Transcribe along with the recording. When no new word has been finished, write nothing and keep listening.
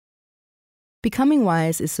Becoming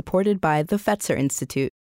Wise is supported by the Fetzer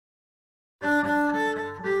Institute.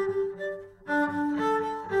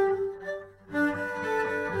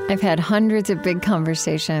 I've had hundreds of big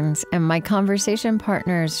conversations, and my conversation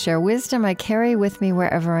partners share wisdom I carry with me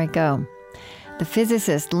wherever I go. The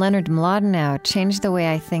physicist Leonard Mlodinow changed the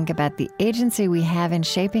way I think about the agency we have in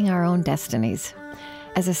shaping our own destinies.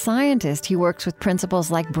 As a scientist, he works with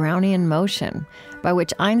principles like Brownian motion, by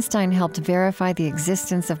which Einstein helped verify the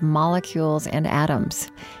existence of molecules and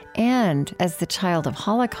atoms. And as the child of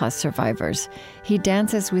Holocaust survivors, he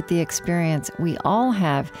dances with the experience we all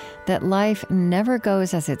have that life never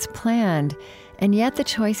goes as it's planned, and yet the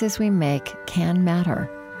choices we make can matter.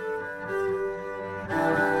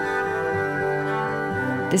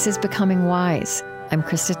 This is Becoming Wise. I'm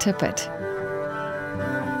Krista Tippett.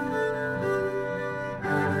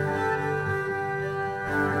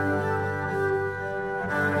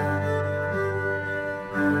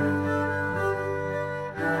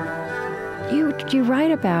 You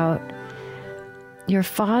write about your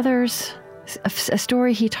father's, a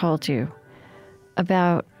story he told you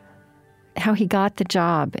about how he got the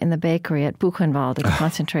job in the bakery at Buchenwald, at the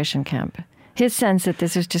concentration camp. His sense that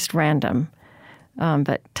this is just random.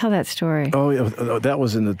 But tell that story. Oh, yeah, that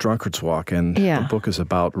was in the Drunkard's Walk, and the book is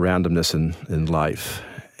about randomness in life.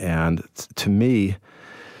 And to me,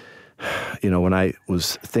 when I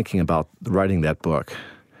was thinking about writing that book,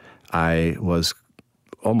 I was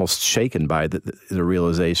almost shaken by the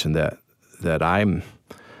realization that I'm,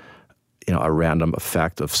 a random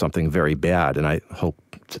effect of something very bad. And I hope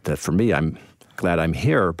that for me, I'm glad I'm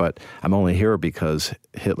here, but I'm only here because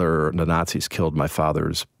Hitler and the Nazis killed my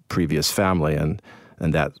father's previous family, and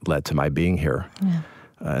that led to my being here. Yeah.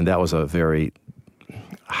 And that was a very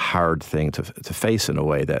hard thing to face in a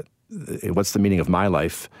way, that what's the meaning of my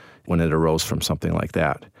life when it arose from something like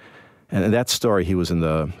that? And in that story, he was in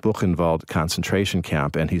the Buchenwald concentration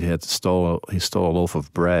camp, and he stole a loaf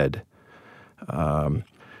of bread from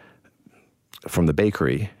the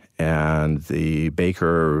bakery. And the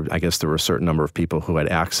baker, I guess there were a certain number of people who had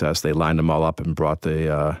access. They lined them all up and brought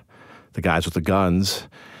the guys with the guns.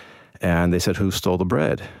 And they said, "Who stole the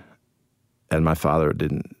bread?" And my father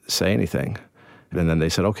didn't say anything. And then they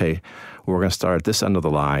said, "Okay, we're going to start at this end of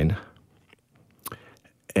the line,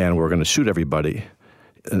 and we're going to shoot everybody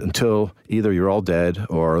until either you're all dead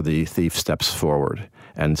or the thief steps forward."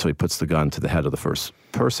 And so he puts the gun to the head of the first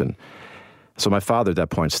person. So my father at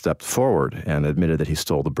that point stepped forward and admitted that he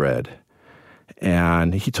stole the bread.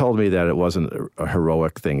 And he told me that it wasn't a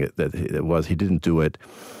heroic thing, that he didn't do it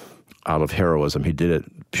out of heroism. He did it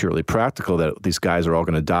purely practical, that these guys are all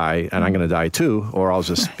going to die, and I'm going to die too, or I'll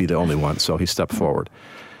just be the only one. So he stepped forward.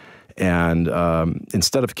 And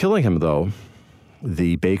instead of killing him, though,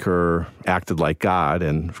 the baker acted like God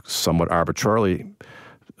and somewhat arbitrarily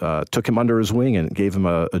took him under his wing and gave him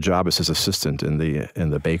a job as his assistant in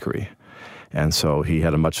the bakery. And so he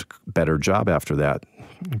had a much better job after that,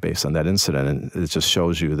 based on that incident. And it just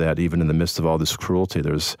shows you that even in the midst of all this cruelty,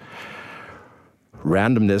 there's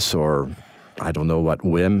randomness, or I don't know what,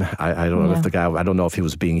 whim. I don't know if I don't know if he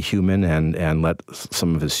was being human and let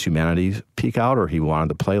some of his humanity peek out, or he wanted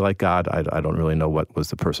to play like God. I don't really know what was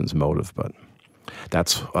the person's motive, but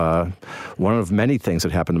that's one of many things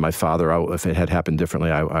that happened to my father. If it had happened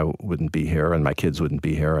differently, I wouldn't be here, and my kids wouldn't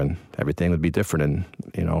be here, and everything would be different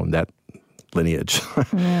in that lineage.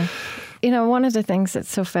 Yeah. One of the things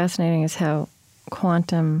that's so fascinating is how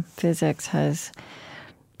quantum physics has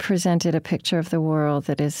presented a picture of the world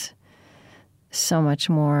that is so much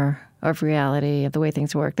more of reality, of the way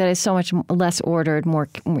things work, that is so much less ordered, more,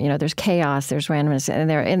 there's chaos, there's randomness,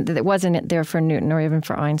 and it wasn't there for Newton or even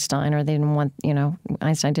for Einstein, or they didn't want,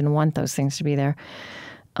 Einstein didn't want those things to be there.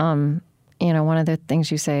 One of the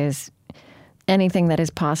things you say is, anything that is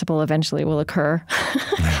possible eventually will occur.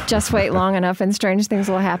 Just wait long enough and strange things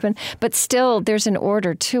will happen. But still, there's an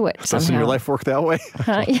order to it somehow. Doesn't your life work that way?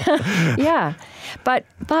 Yeah. But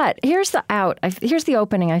here's the out. Here's the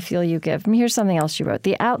opening I feel you give. Here's something else you wrote.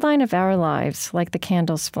 The outline of our lives, like the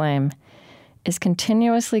candle's flame, is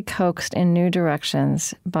continuously coaxed in new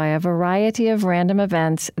directions by a variety of random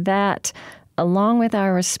events that, along with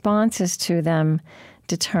our responses to them,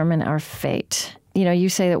 determine our fate. You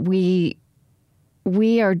say that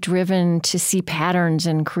we are driven to see patterns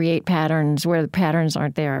and create patterns where the patterns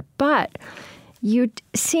aren't there. But it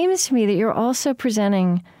seems to me that you're also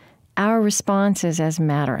presenting our responses as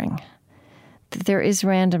mattering. That there is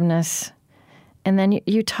randomness. And then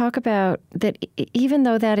you talk about that even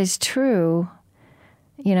though that is true,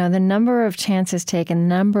 the number of chances taken,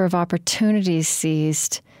 number of opportunities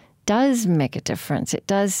seized does make a difference. It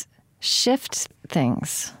does shift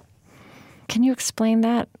things. Can you explain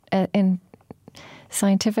that in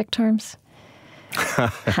scientific terms?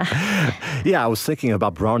 Yeah, I was thinking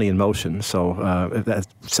about Brownian motion, so that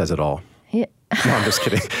says it all. Yeah. No, I'm just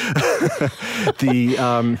kidding.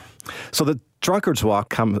 So the drunkard's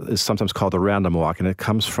walk is sometimes called the random walk, and it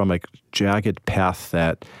comes from a jagged path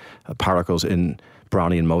that particles in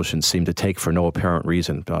Brownian motion seem to take for no apparent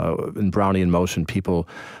reason. In Brownian motion, people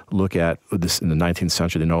look at this in the 19th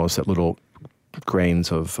century. They notice that little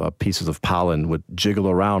grains of pieces of pollen would jiggle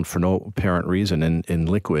around for no apparent reason in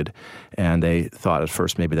liquid. And they thought at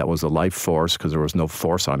first maybe that was a life force because there was no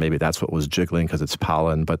force on it. Maybe that's what was jiggling because it's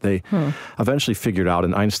pollen. But they eventually figured out,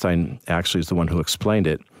 and Einstein actually is the one who explained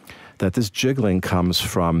it, that this jiggling comes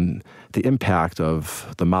from the impact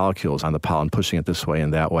of the molecules on the pollen, pushing it this way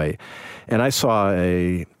and that way. And I saw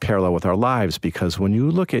a parallel with our lives, because when you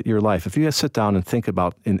look at your life, if you sit down and think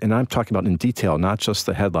about, and I'm talking about in detail, not just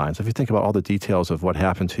the headlines, if you think about all the details of what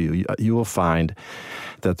happened to you, you will find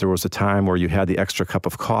that there was a time where you had the extra cup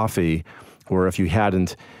of coffee, where if you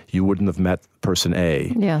hadn't, you wouldn't have met person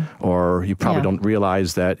A. Yeah. Or you probably don't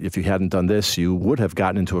realize that if you hadn't done this, you would have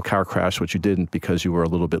gotten into a car crash, which you didn't because you were a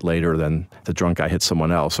little bit later than the drunk guy hit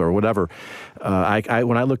someone else, or whatever.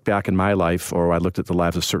 When I look back in my life, or I looked at the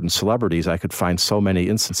lives of certain celebrities, I could find so many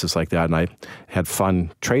instances like that, and I had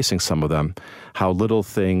fun tracing some of them, how little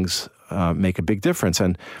things make a big difference.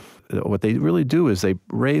 And what they really do is they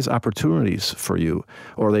raise opportunities for you,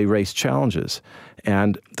 or they raise challenges.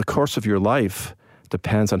 And the course of your life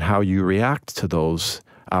depends on how you react to those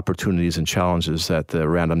opportunities and challenges that the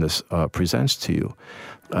randomness presents to you.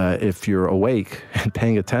 If you're awake and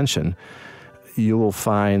paying attention, you will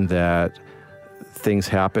find that things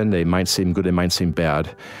happen. They might seem good, they might seem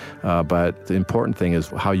bad, but the important thing is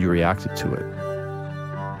how you reacted to it.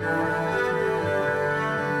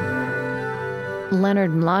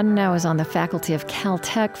 Leonard Mlodinow is on the faculty of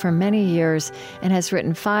Caltech for many years and has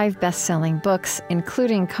written 5 best-selling books,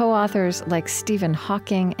 including co-authors like Stephen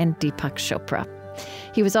Hawking and Deepak Chopra.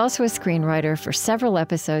 He was also a screenwriter for several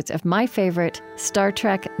episodes of my favorite, Star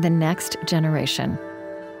Trek: The Next Generation.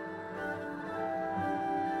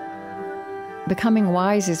 Becoming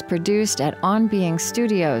Wise is produced at On Being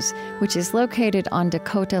Studios, which is located on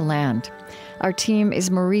Dakota land. Our team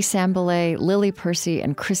is Marie Sambilay, Lily Percy,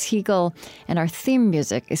 and Chris Heagle, and our theme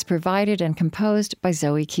music is provided and composed by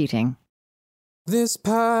Zoe Keating. This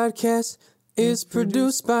podcast is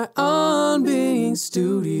produced by On Being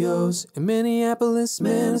Studios in Minneapolis,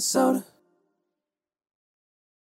 Minnesota.